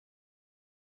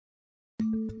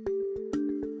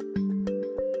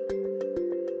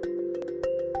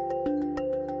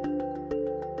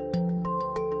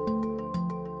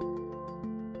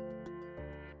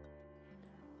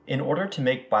In order to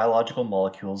make biological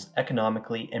molecules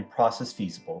economically and process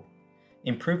feasible,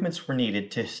 improvements were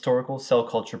needed to historical cell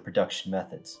culture production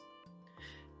methods.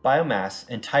 Biomass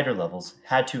and titer levels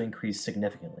had to increase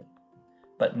significantly,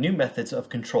 but new methods of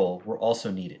control were also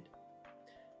needed.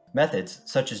 Methods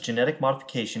such as genetic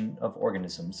modification of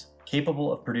organisms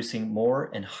capable of producing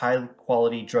more and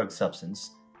high-quality drug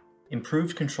substance,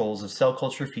 improved controls of cell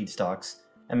culture feedstocks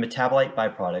and metabolite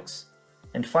byproducts,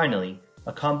 and finally,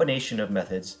 a combination of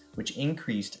methods which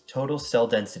increased total cell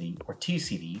density, or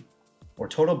TCD, or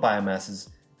total biomasses,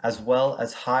 as well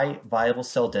as high viable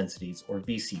cell densities, or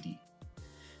VCD.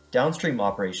 Downstream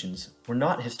operations were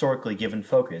not historically given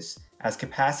focus, as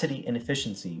capacity and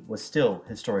efficiency was still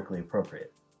historically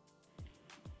appropriate.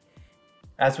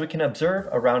 As we can observe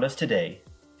around us today,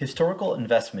 historical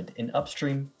investment in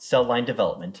upstream cell line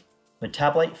development,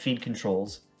 metabolite feed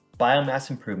controls,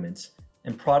 biomass improvements,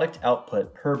 and product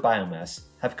output per biomass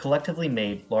have collectively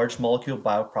made large molecule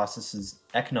bioprocesses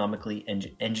economically and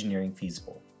engineering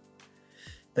feasible.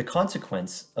 The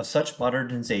consequence of such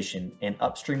modernization and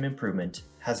upstream improvement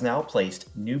has now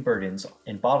placed new burdens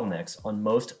and bottlenecks on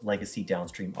most legacy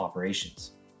downstream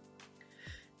operations.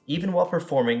 Even while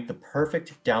performing the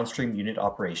perfect downstream unit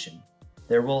operation,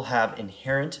 there will have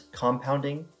inherent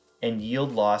compounding and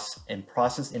yield loss and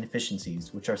process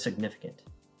inefficiencies which are significant.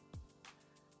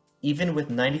 Even with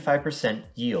 95%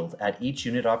 yield at each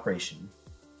unit operation,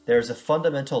 there is a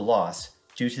fundamental loss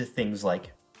due to things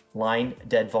like line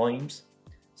dead volumes,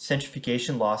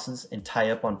 centrifugation losses and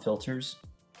tie-up on filters,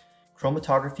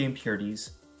 chromatography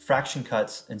impurities, fraction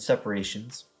cuts and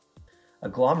separations,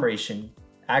 agglomeration,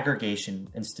 aggregation,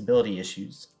 and stability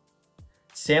issues,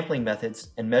 sampling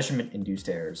methods and measurement-induced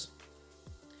errors.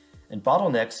 And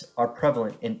bottlenecks are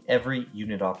prevalent in every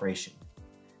unit operation.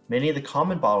 Many of the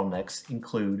common bottlenecks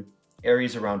include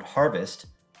areas around harvest,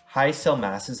 high cell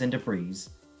masses and debris,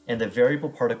 and the variable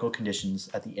particle conditions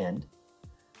at the end,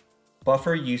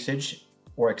 buffer usage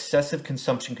or excessive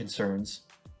consumption concerns,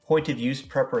 point of use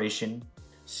preparation,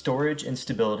 storage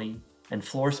instability, and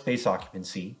floor space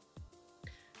occupancy,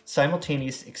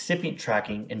 simultaneous excipient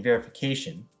tracking and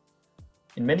verification.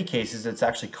 In many cases, it's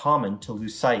actually common to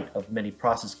lose sight of many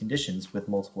process conditions with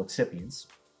multiple excipients.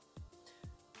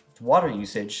 With water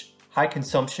usage, high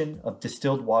consumption of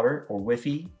distilled water or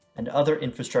WIFI, and other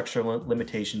infrastructure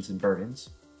limitations and burdens.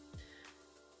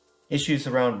 Issues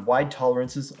around wide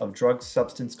tolerances of drug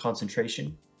substance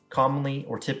concentration, commonly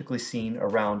or typically seen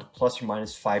around plus or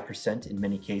minus 5% in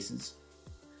many cases.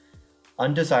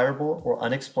 Undesirable or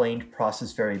unexplained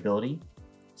process variability,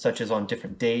 such as on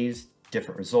different days,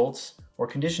 different results, or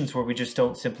conditions where we just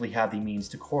don't simply have the means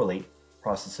to correlate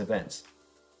process events.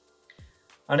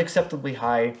 Unacceptably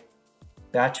high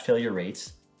batch failure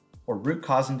rates, or root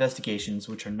cause investigations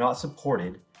which are not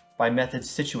supported by methods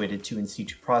situated to in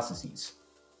situ processes.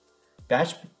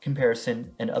 Batch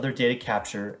comparison and other data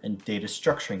capture and data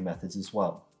structuring methods as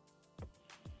well.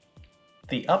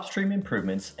 The upstream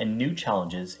improvements and new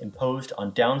challenges imposed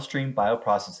on downstream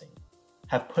bioprocessing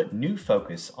have put new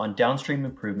focus on downstream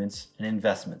improvements and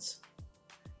investments.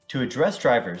 To address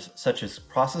drivers such as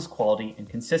process quality and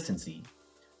consistency,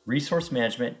 resource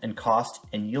management and cost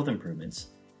and yield improvements,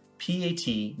 PAT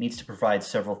needs to provide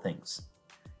several things,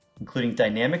 including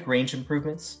dynamic range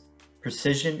improvements,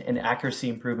 precision and accuracy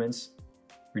improvements,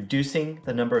 reducing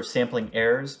the number of sampling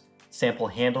errors, sample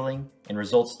handling, and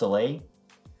results delay,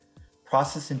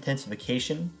 process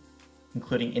intensification,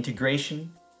 including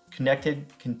integration, connected,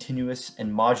 continuous,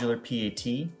 and modular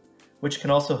PAT, which can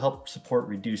also help support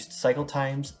reduced cycle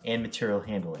times and material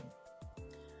handling.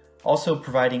 Also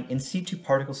providing in situ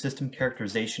particle system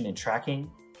characterization and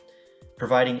tracking,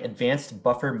 providing advanced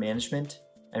buffer management,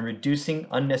 and reducing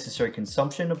unnecessary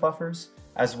consumption of buffers,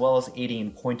 as well as aiding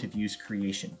in point of use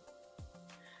creation.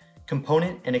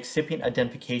 Component and excipient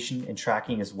identification and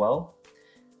tracking as well.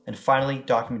 And finally,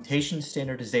 documentation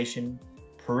standardization,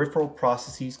 peripheral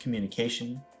processes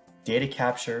communication, data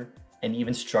capture, and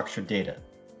even structured data.